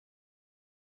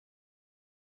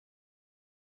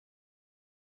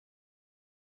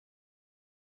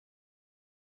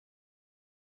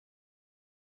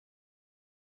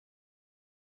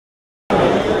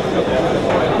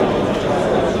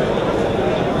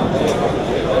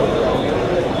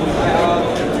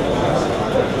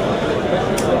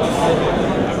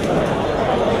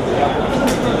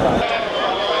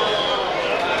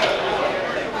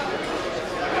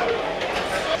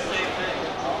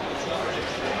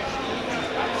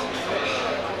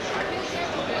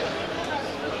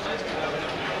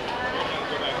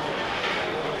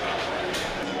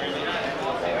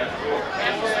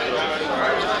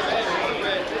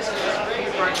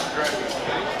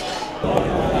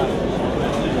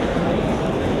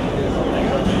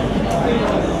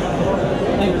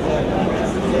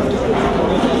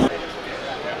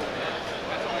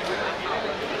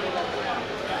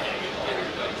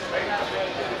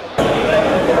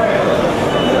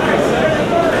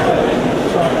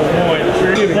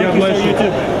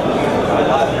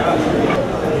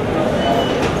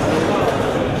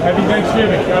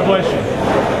Thanksgiving. God bless you.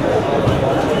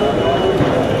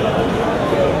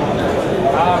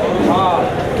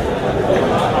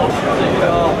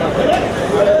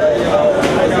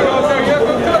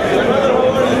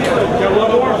 Got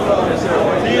one more?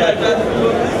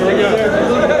 Very good.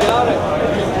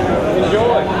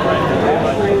 Enjoy.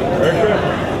 Very good.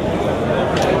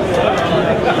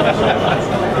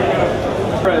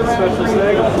 Special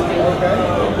steak.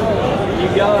 You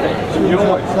got it.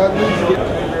 Enjoy.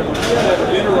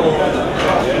 Dinner roll.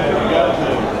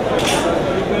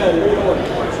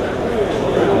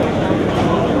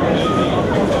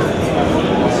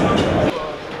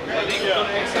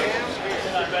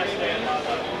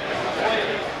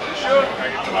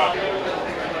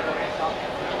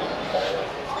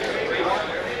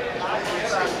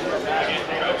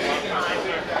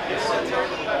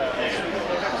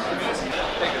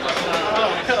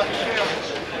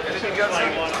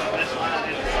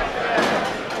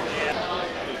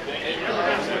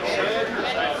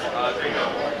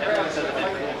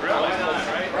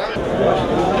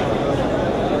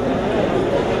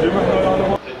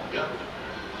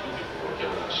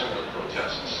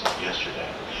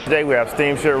 Today we have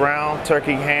steamed short round,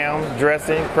 turkey ham,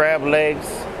 dressing, crab legs,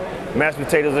 mashed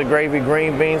potatoes and gravy,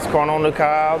 green beans, corn on the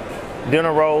cob,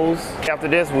 dinner rolls. After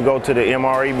this we'll go to the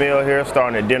MRE meal here,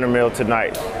 starting at dinner meal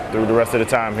tonight through the rest of the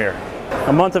time here.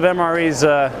 A month of MREs,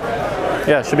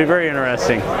 yeah, should be very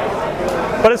interesting.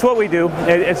 But it's what we do.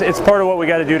 It's part of what we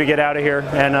got to do to get out of here,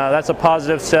 and that's a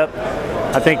positive step.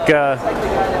 I think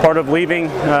part of leaving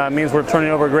means we're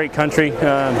turning over a great country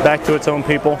back to its own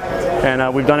people,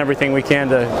 and we've done everything we can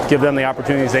to give them the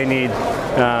opportunities they need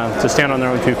to stand on their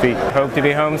own 2 feet. Hope to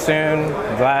be home soon.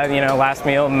 Glad, last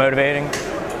meal, motivating.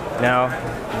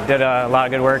 Did a lot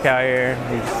of good work out here.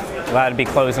 Glad to be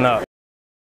closing up.